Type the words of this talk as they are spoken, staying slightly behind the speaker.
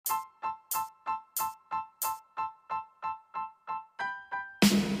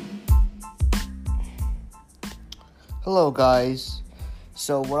Hello, guys.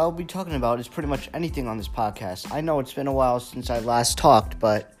 So, what I'll be talking about is pretty much anything on this podcast. I know it's been a while since I last talked,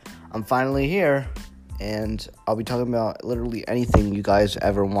 but I'm finally here, and I'll be talking about literally anything you guys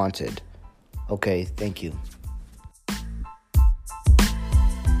ever wanted. Okay, thank you.